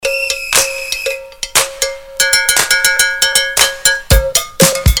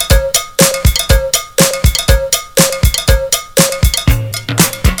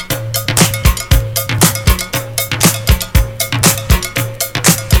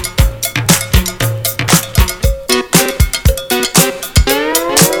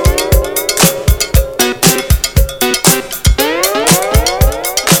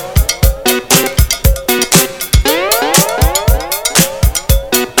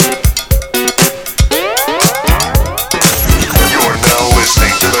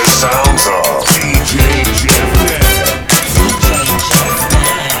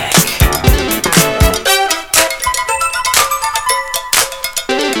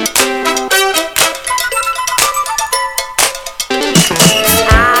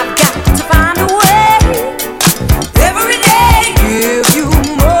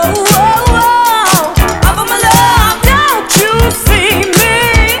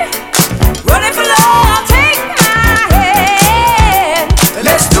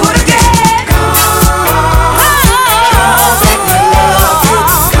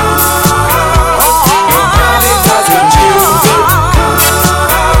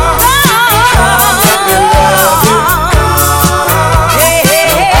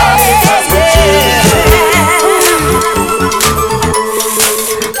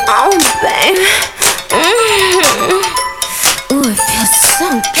so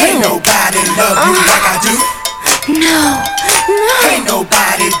good. Can't nobody love you like I do. No. Can't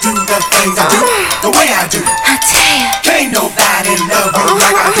nobody do the things I do the way I do. I tell ya. Can't nobody love you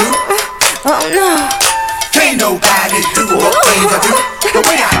like I do. Oh no. Can't nobody do the things I do the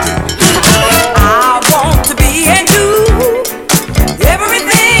way I do. I want to be and do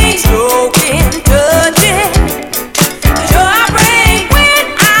everything stroking, touching. You're a brain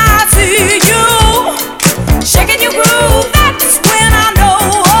when I see you shaking your groove. That's when I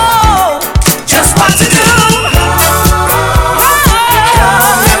know just what to do.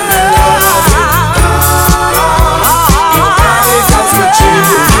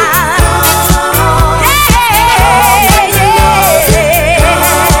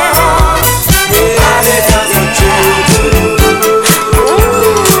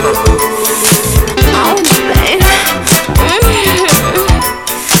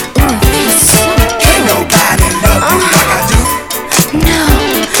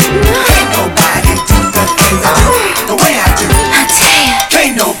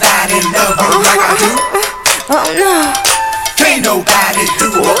 Oh no. Can't nobody do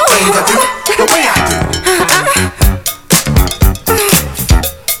the things I do the way I do. Oh no. Can't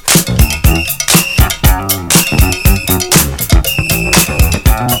nobody do the things I do the way I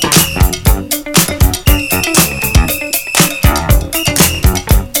do. Can't nobody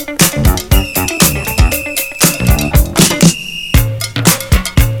love you like I do.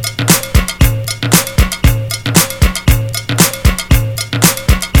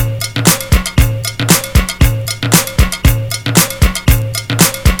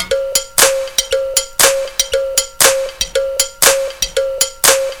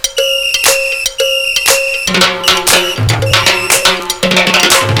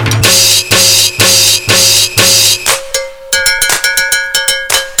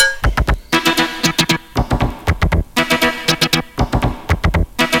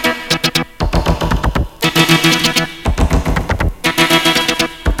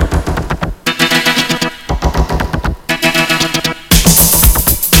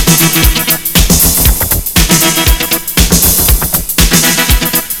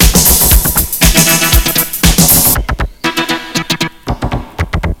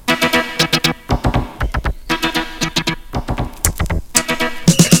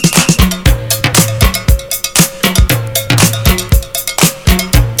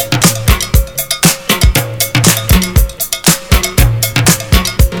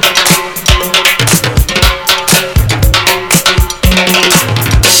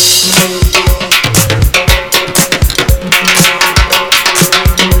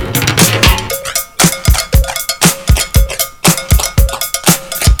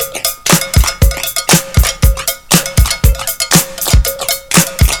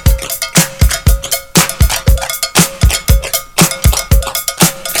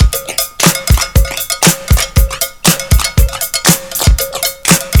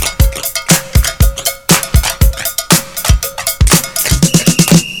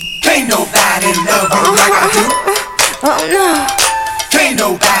 Can't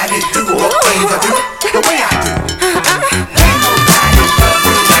nobody do the things I do the way I do.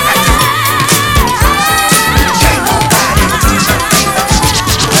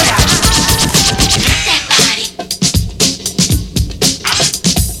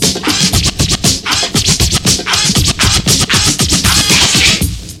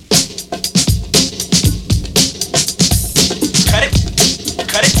 Cut it,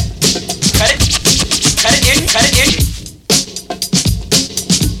 cut it, cut it, cut it in, cut it in.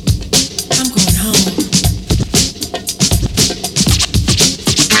 I'm going home.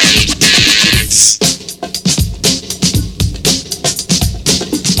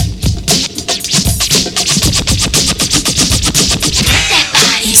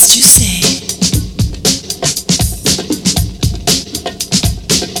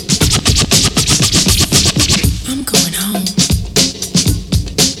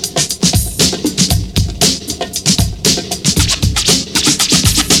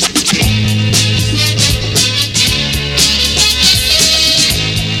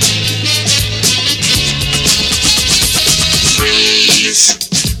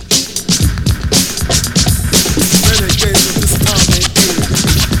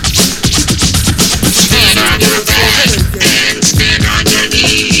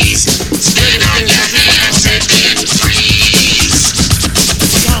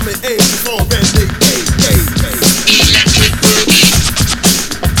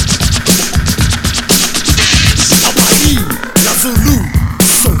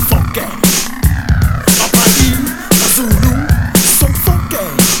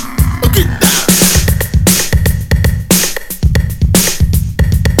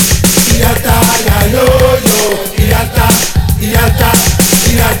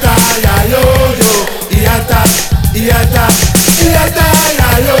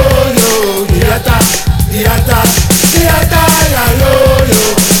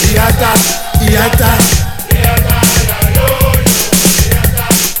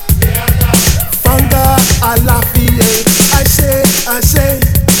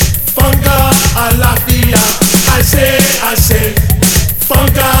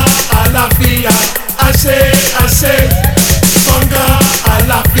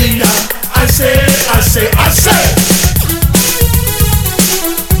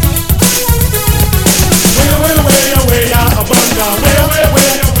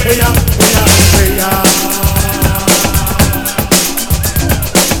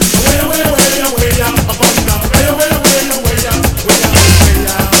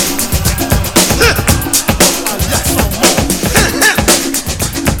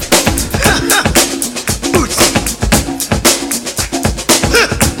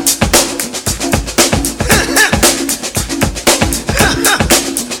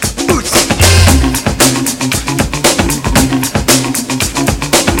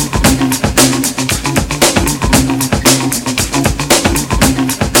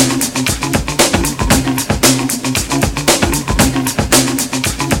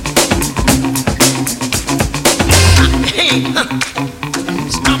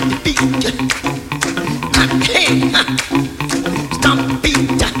 Come on.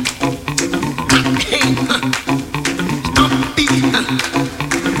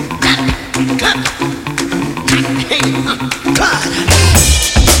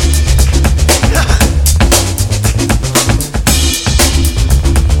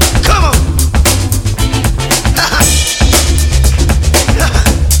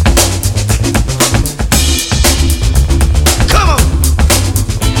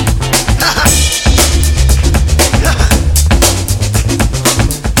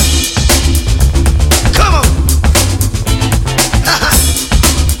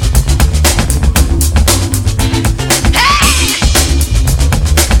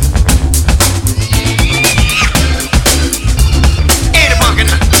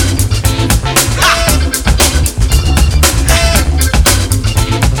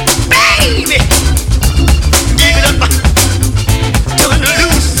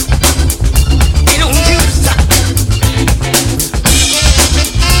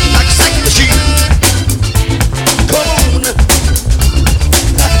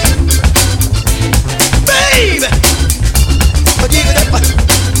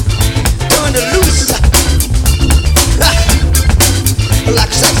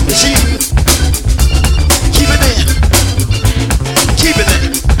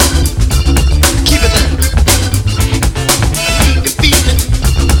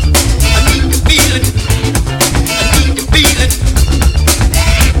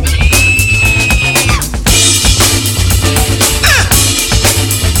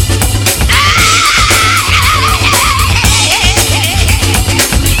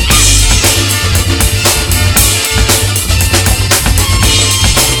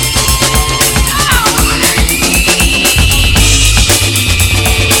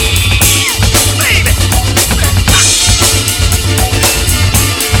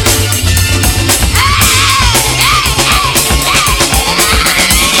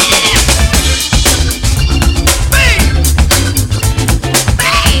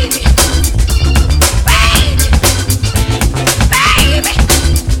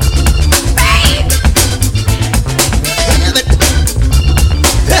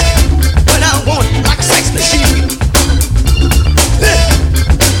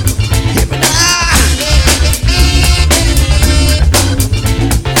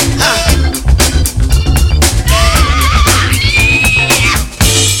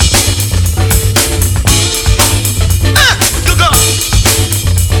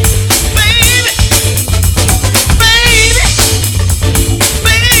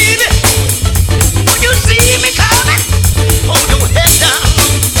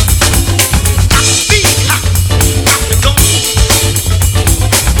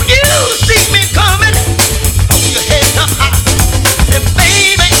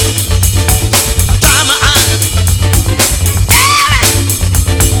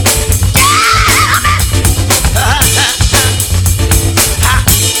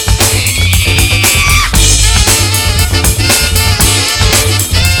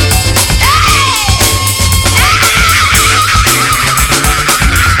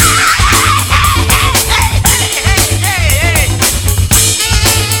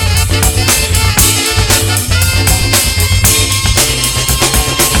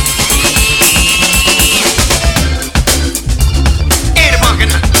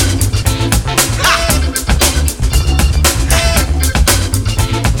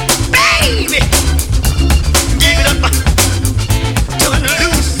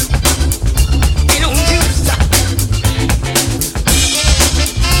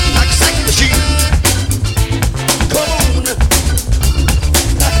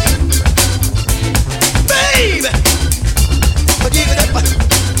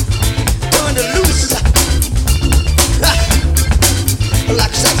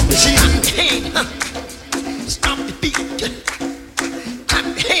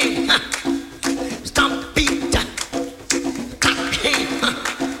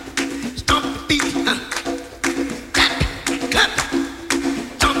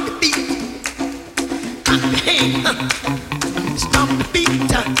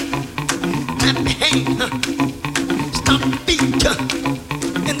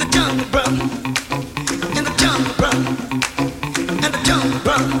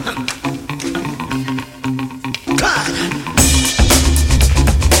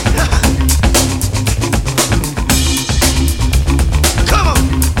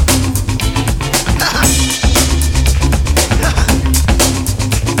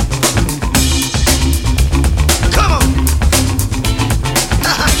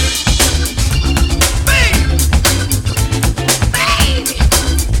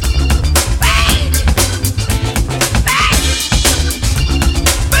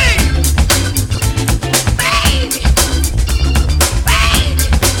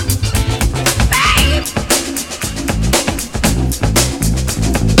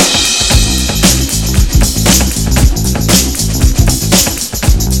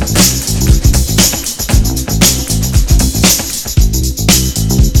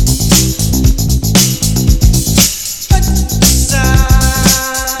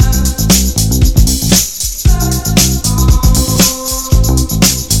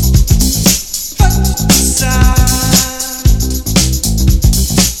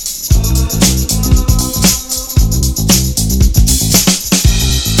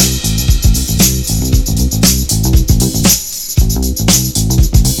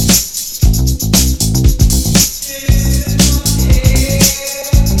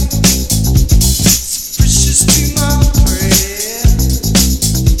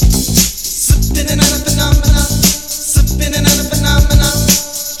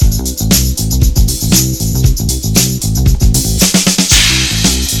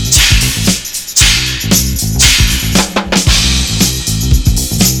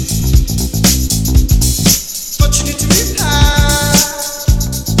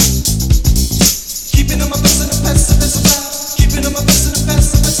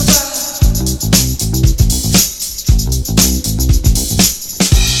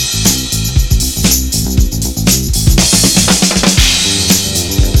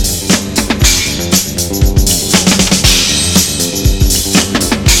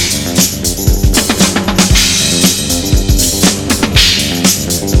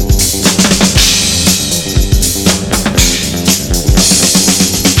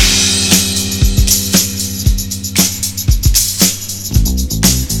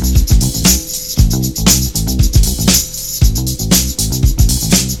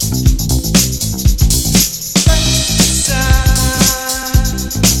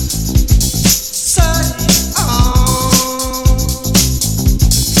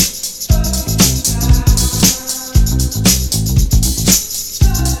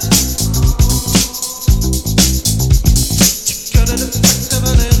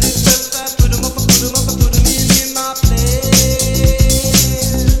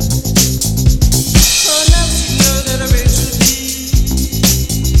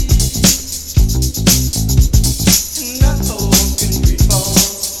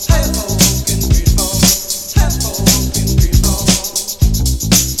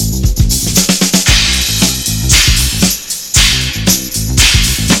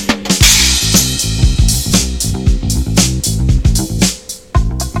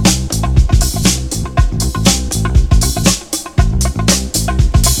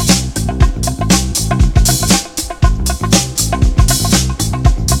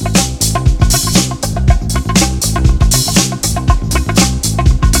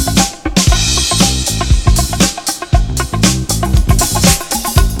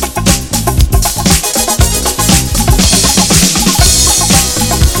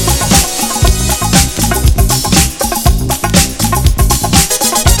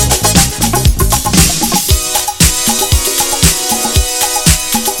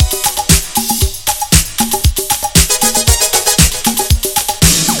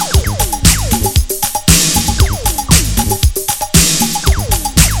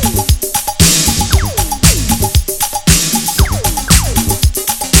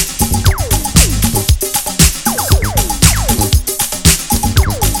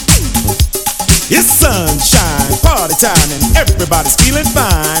 It's sunshine, party time, and everybody's feeling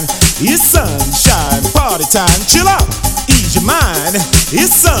fine. It's sunshine, party time, chill out, ease your mind.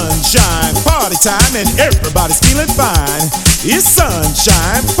 It's sunshine, party time, and everybody's feeling fine. It's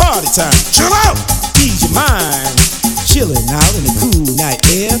sunshine, party time, chill out, ease your mind. Chilling out in the cool night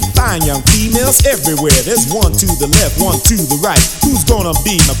air, fine young females everywhere. There's one to the left, one to the right. Who's gonna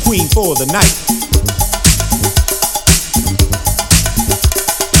be my queen for the night?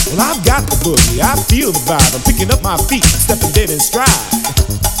 Well, I've got the boogie, I feel the vibe. I'm picking up my feet, stepping dead in stride.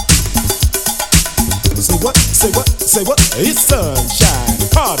 Say what, say what, say what? It's sunshine,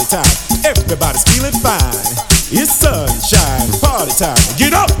 party time, everybody's feeling fine. It's sunshine, party time,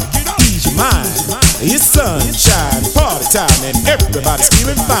 get up, ease your mind. It's sunshine, party time, and everybody's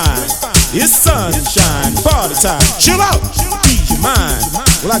feeling fine. It's sunshine, party time, chill out, ease your mind.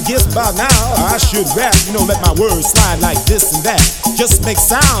 Well, I guess by now I should rap, let my words slide like this and that. Just make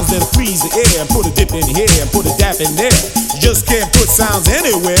sounds that'll freeze the air and put a dip in here and put a dap in there. You just can't put sounds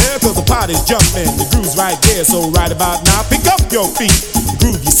anywhere, cause the party's jumping, the groove's right there. So right about now, pick up your feet. The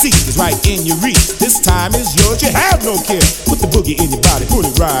groove you see is right in your reach. This time is yours, you have no care. Put the boogie in your body, put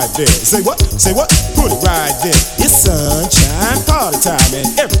it right there. Say what? Say what? Put it right there. It's sunshine, party time, and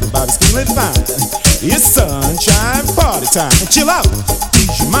everybody's feeling fine. It's sunshine, party time, and chill out,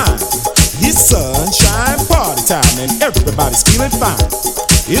 ease your mind. It's sunshine, party time, and everybody's feeling fine.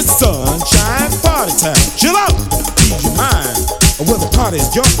 It's sunshine, party time, chill out, ease your mind. Well, the party's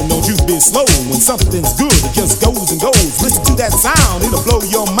jumping, don't you be slow. When something's good, it just goes and goes. Listen to that sound, it'll blow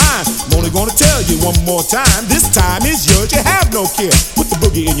your mind. I'm only gonna tell you one more time. This time is yours, you have no care. Put the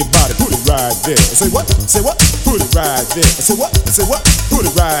boogie in your body, put it right there. Say what? Say what? Put it right there. Say what? Say what? Put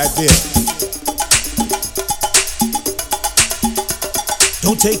it right there.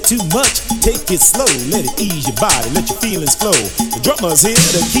 Don't take too much, take it slow. Let it ease your body, let your feelings flow. The drummer's here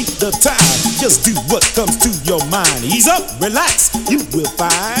to keep the time. Just do what comes to your mind. Ease up, relax, you will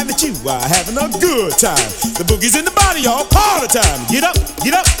find that you are having a good time. The boogie's in the body, y'all, party time. Get up,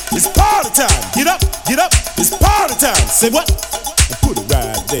 it's party time. Get up, it's party time. Say what? Put it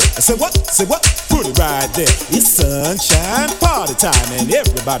right there. Say what? Say what? Put it right there. It's sunshine, party time, and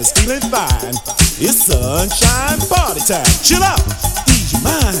everybody's feeling fine. It's sunshine, party time. Chill out, ease your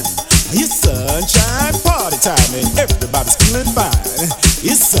mind. It's sunshine, party time, and everybody's feeling fine.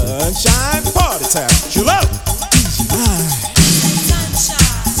 It's sunshine, party time. Chill out, ease your mind. Sunshine,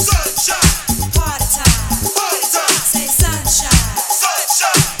 Sunshine, party time, party time, say sunshine,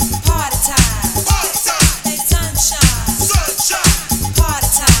 sunshine, party time, party time, say sunshine, sunshine, party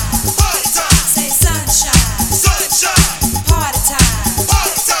time, party time, say sunshine, sunshine, party time.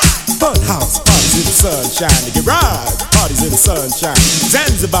 party time. Fun house parties in the sunshine. The garage parties in the sunshine.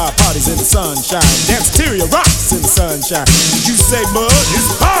 Zanzibar parties in the sunshine. Danceteria rocks in the sunshine. You say mud, it's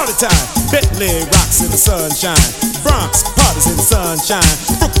party time. Bentley rocks in the sunshine. Bronx parties in the sunshine.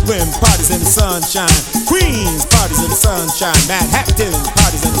 Brooklyn parties in the sunshine. Queens parties in the sunshine. Manhattan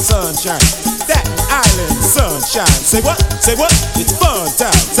parties in the sunshine. Staten Island sunshine. Say what? Say what? It's fun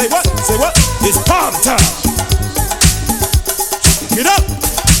time. Say what? Say what? It's party time. Get up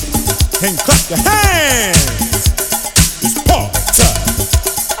and clap your hands. It's party time.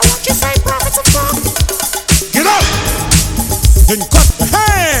 What you say, prophets of funk? Get up and clap your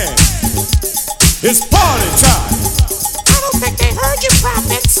hands. It's party time. I don't think they heard you,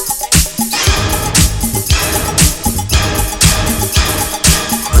 prophets.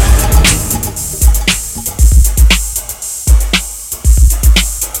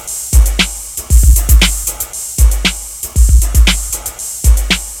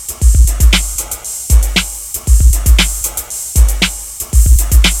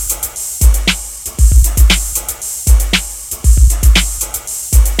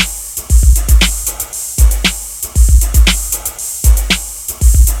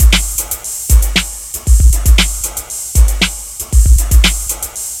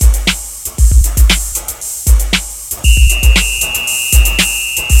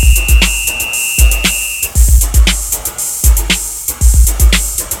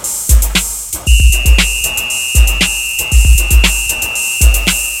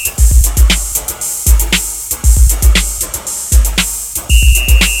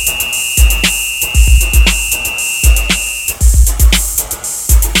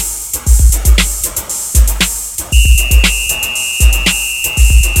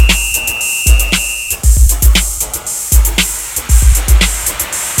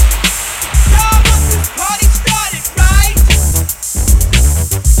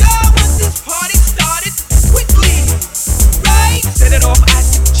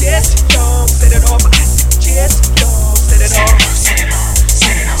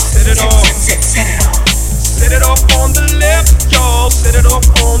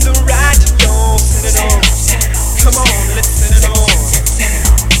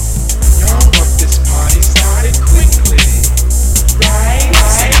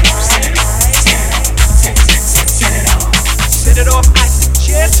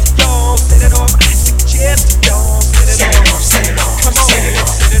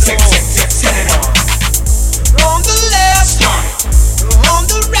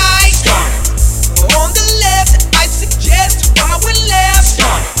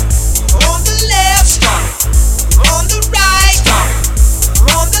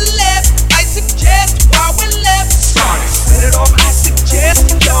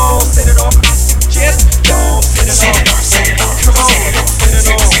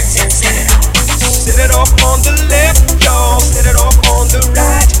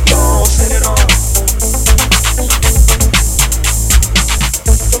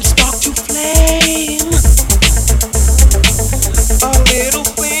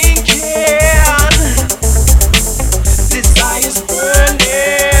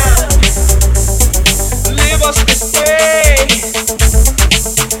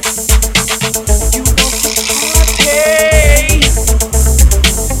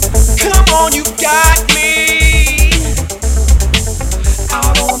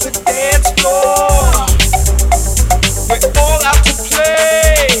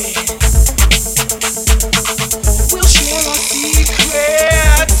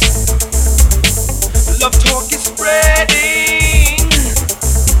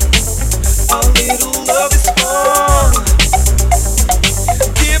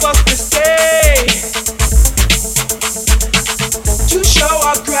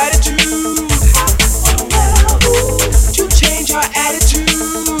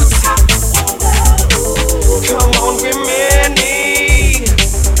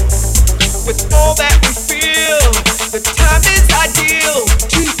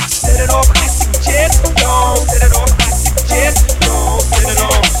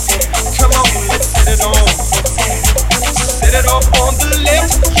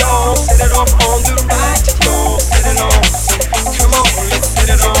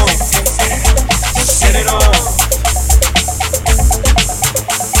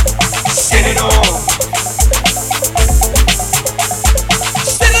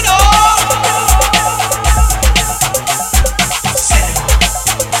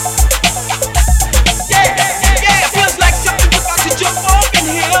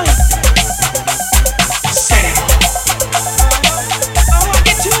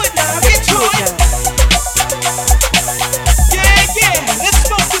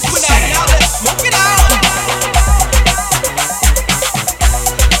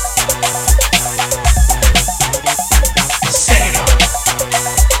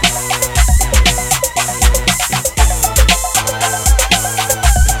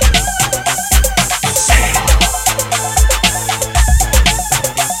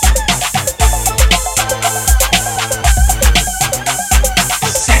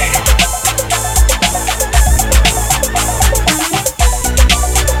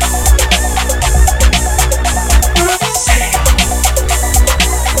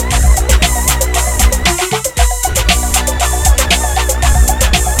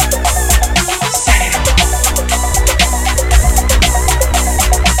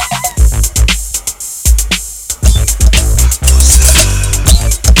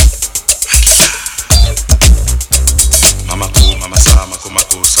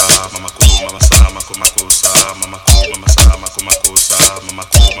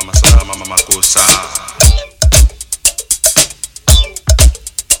 makosa.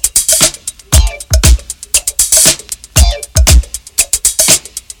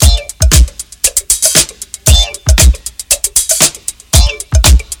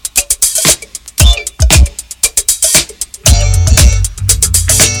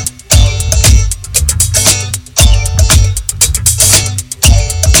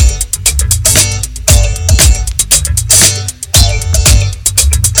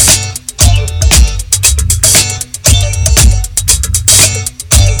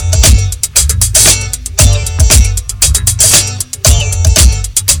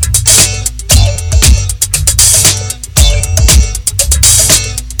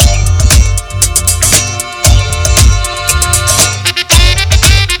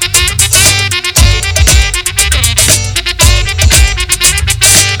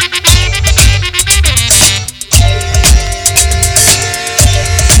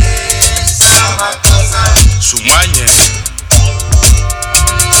 Sumanye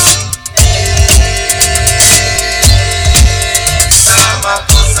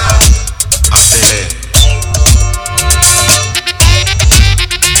Apele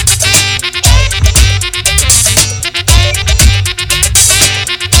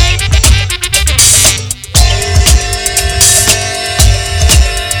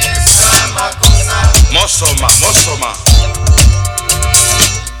Mosoma, Mosoma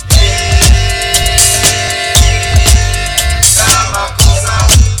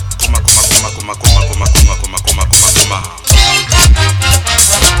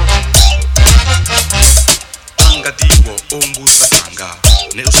Angadiwo umbusa tanga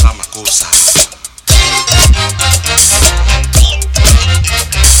ne usama kosa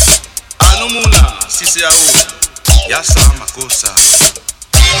Anumuna sisi yao ya sama kosa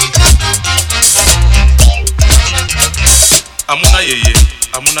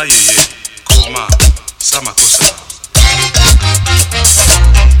Amuna yeye koma sama kosa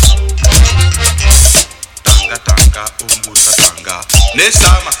Tanga umbusa tanga ne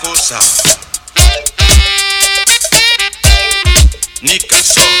sama kosa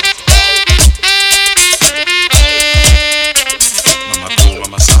Nikaso Mama ko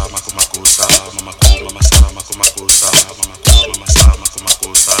mama sama kumakosa Mama ko mama sama kumakosa Mama ko mama sama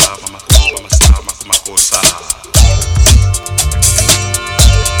kumakosa Mama ko mama sama kumakosa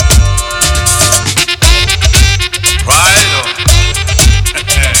Right on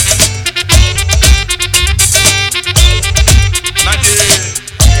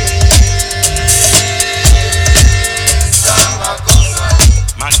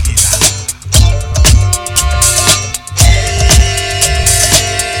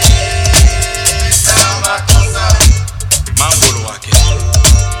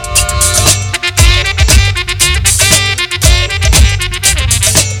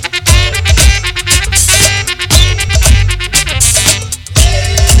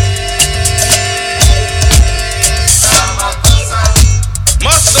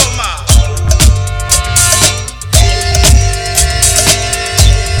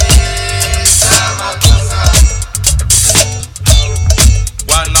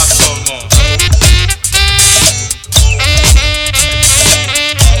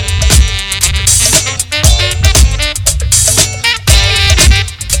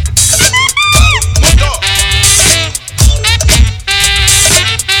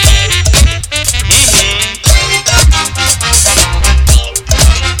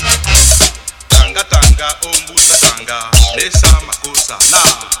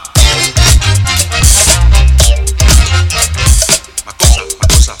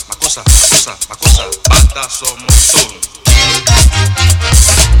Makosa, bata somos son.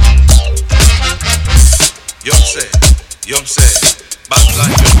 Yomse, bata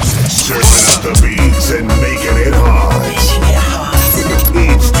yomse. Serving up the beats and making it hot.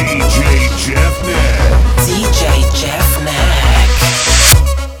 It's DJ Jeff Neck. DJ Jeff Neck.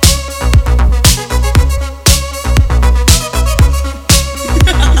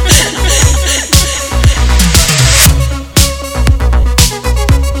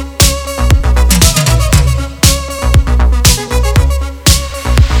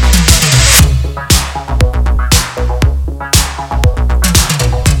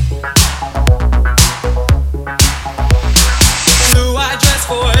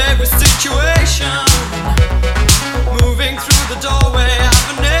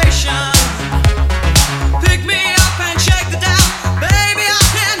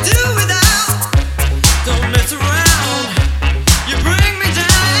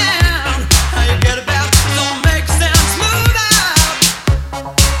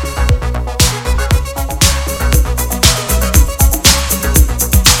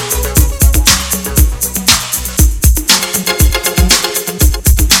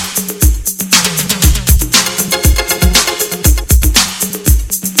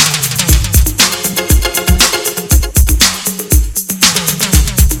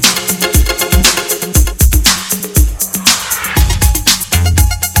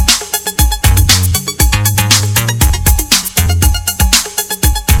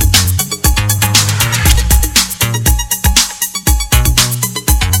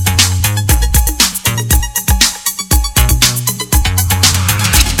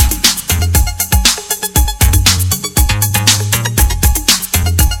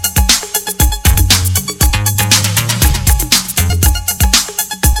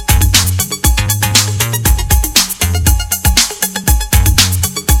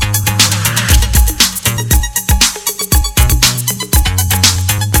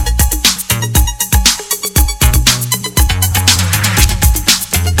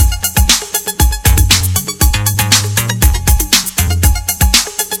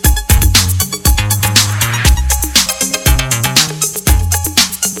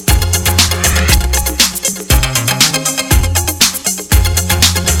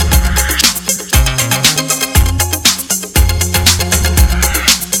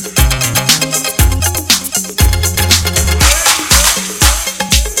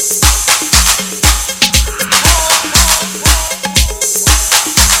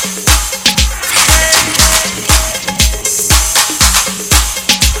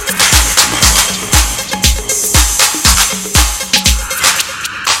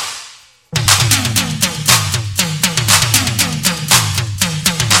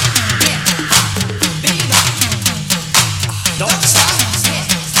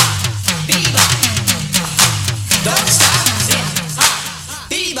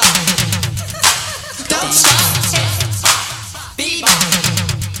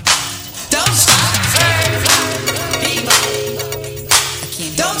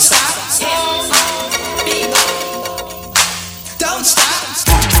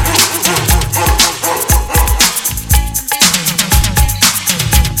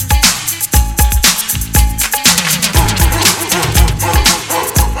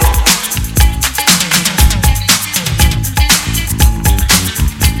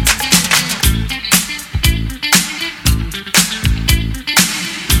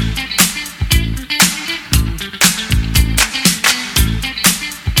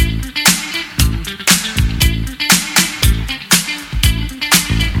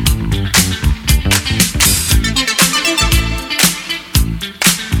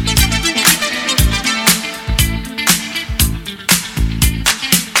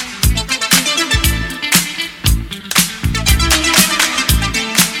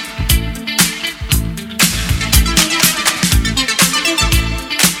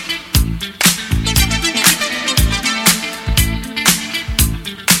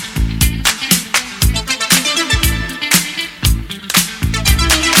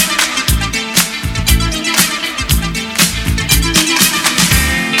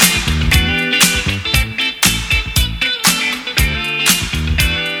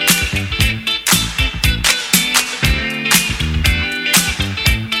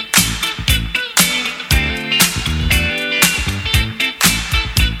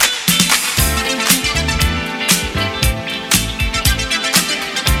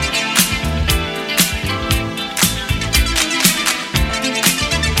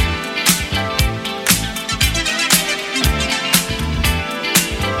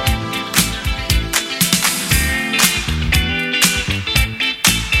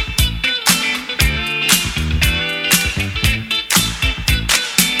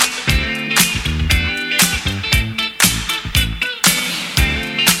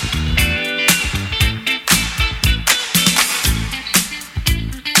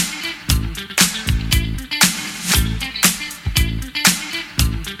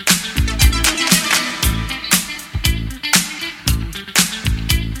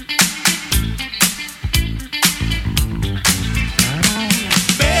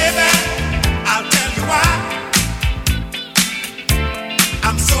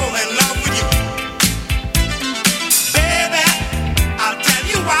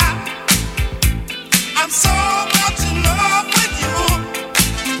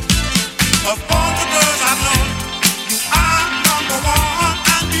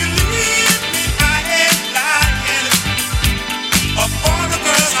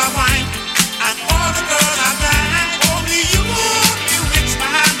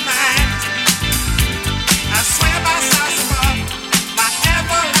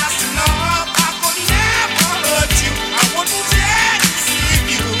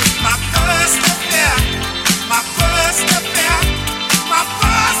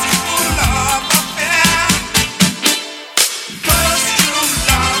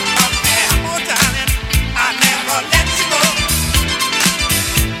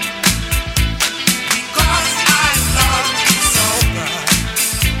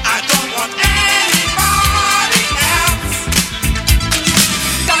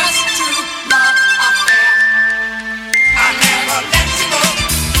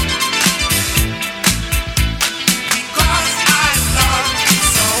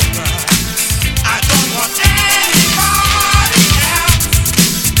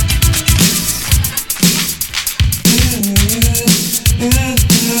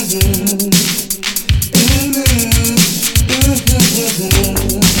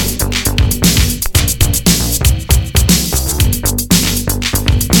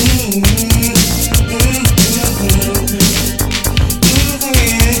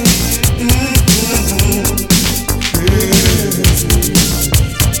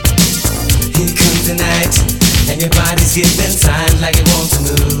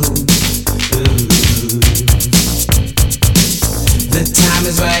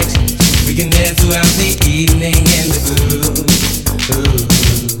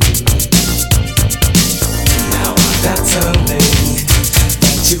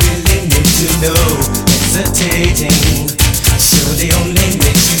 to know, hesitating surely only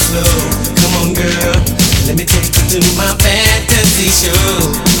makes you slow. Come on, girl, let me take you to my fantasy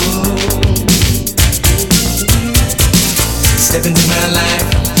show. Step into my life,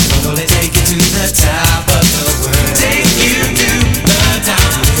 I'm gonna take you to the top of the world. Take you to the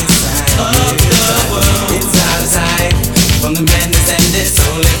top of the world. It's out of sight from the madness, and it's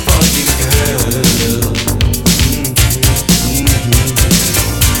only for you, girl.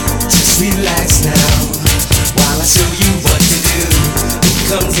 Just relax now while I show you what to do. It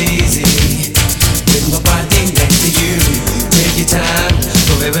comes easy with my body next to you. Take your time,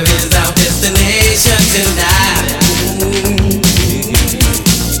 forever is our destination tonight.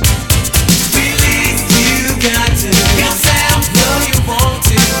 Release, you got to yourself, know you want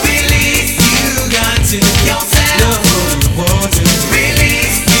to. Release, you got to yourself, know you want to.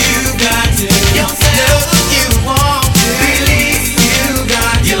 Release, you got to yourself, know you want to. Release, you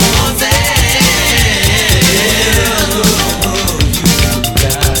got yourself.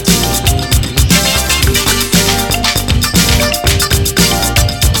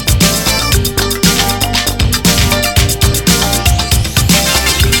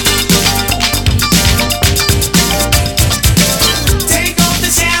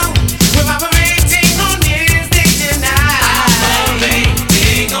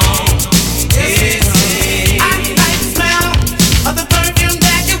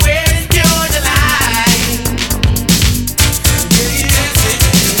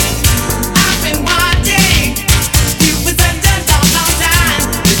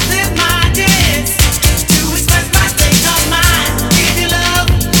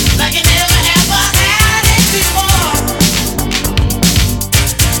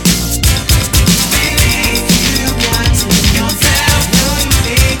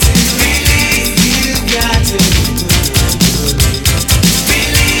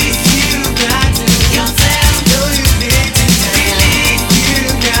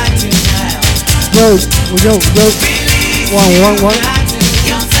 Yo, 1.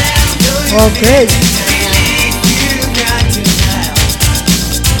 Okay.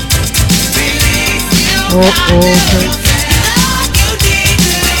 Okay.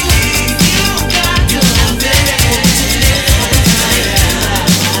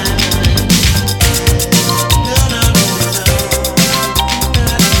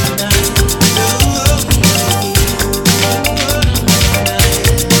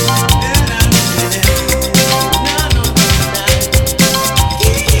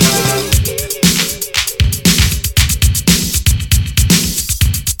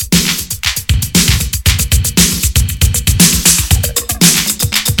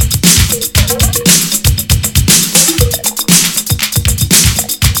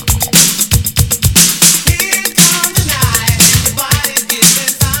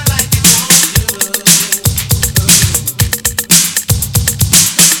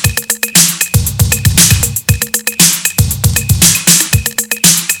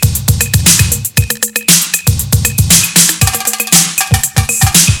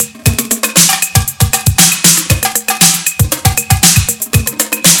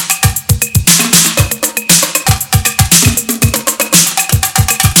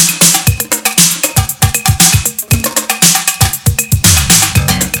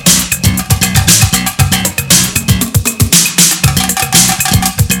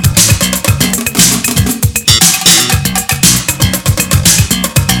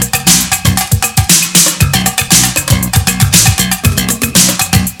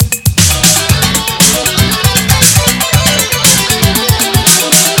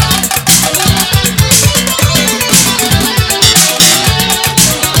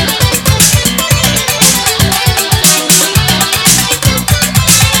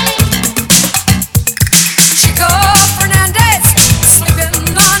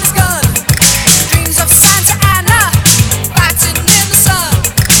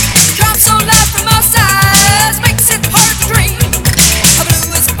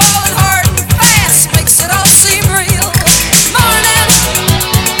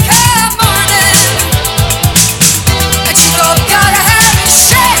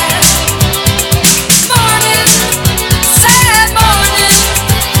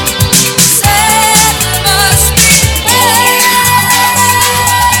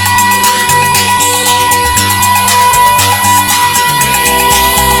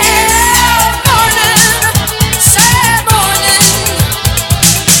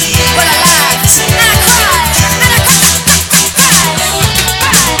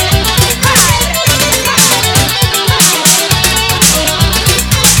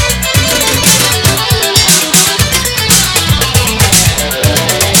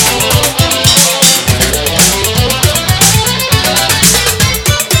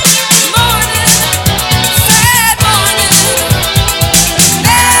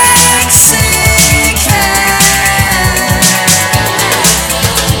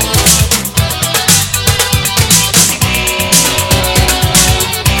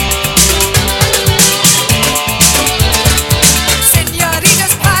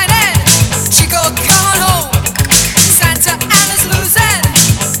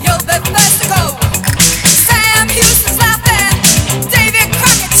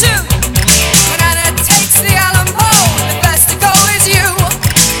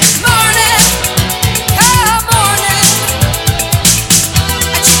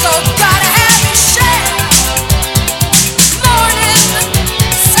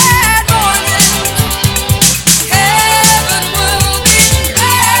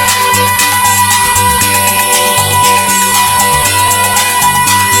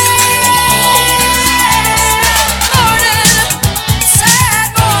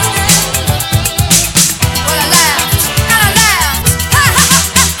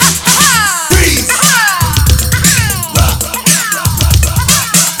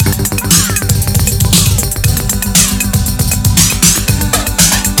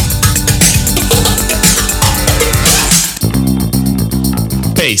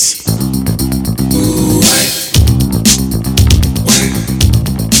 bass.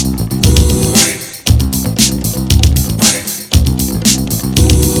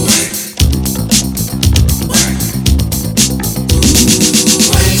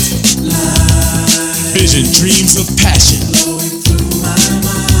 Vision, dreams of passion,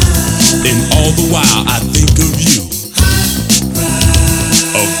 and all the while I think of you.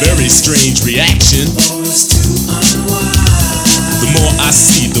 A very strange reaction. The more I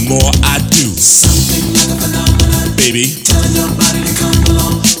see, the more I do. Something like a phenomenon, baby. Telling your body to come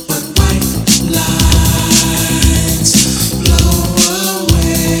along, but white lines blow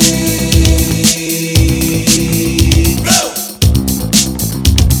away. Blow,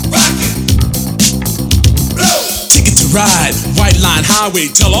 rock it, blow. Ticket to ride, White Line Highway.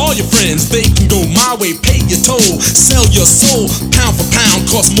 Tell all your friends they can go my way. Pay your toll, sell your soul. Pound for pound,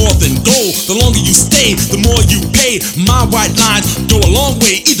 costs more than gold. The longer you stay, the more you pay. My white lines go a long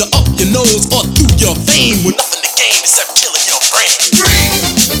way, either up your nose or through your vein. With nothing to gain except killing your brain.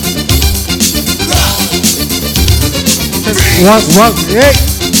 One, hey.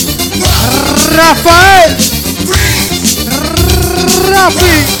 Rafael.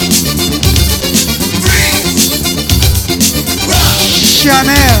 Rafi.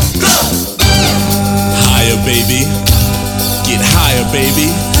 Chanel. Higher, baby. Get higher, baby.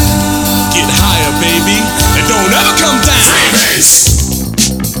 Get higher, baby. And don't ever come down. Freebase.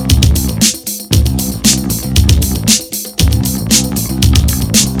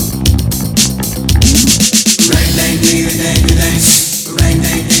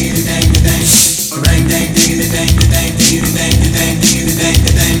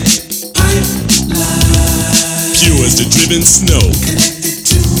 Pure as the driven snow.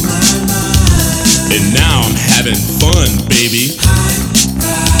 And now I'm having fun, baby.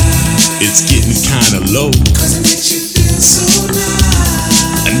 It's getting kinda low. Cause it makes you feel so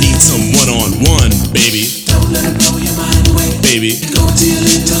nice. I need some one-on-one, baby. Don't let it blow your mind away, baby. Go to your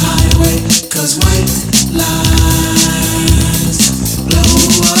little hideaway. Cause white lines blow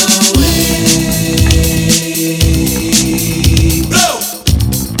away. Blow!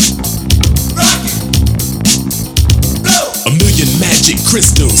 Rock it! Blow! A million magic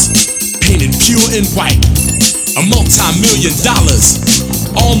crystals painted pure and white. A multi-million dollars,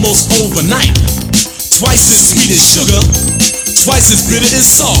 almost overnight. Twice as sweet as sugar, twice as bitter as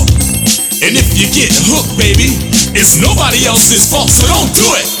salt. And if you get hooked, baby, it's nobody else's fault, so don't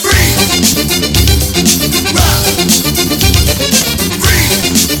do it. Free. Rock. Free.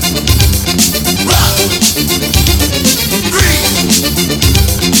 Rock. Free.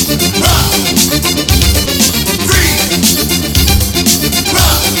 Rock. Free.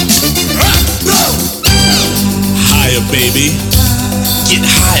 Rock. Rock. Rock. Higher, baby. Get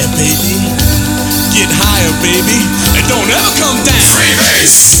higher, baby. Get higher, baby. And don't ever come down.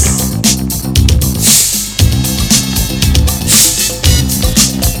 Freebase.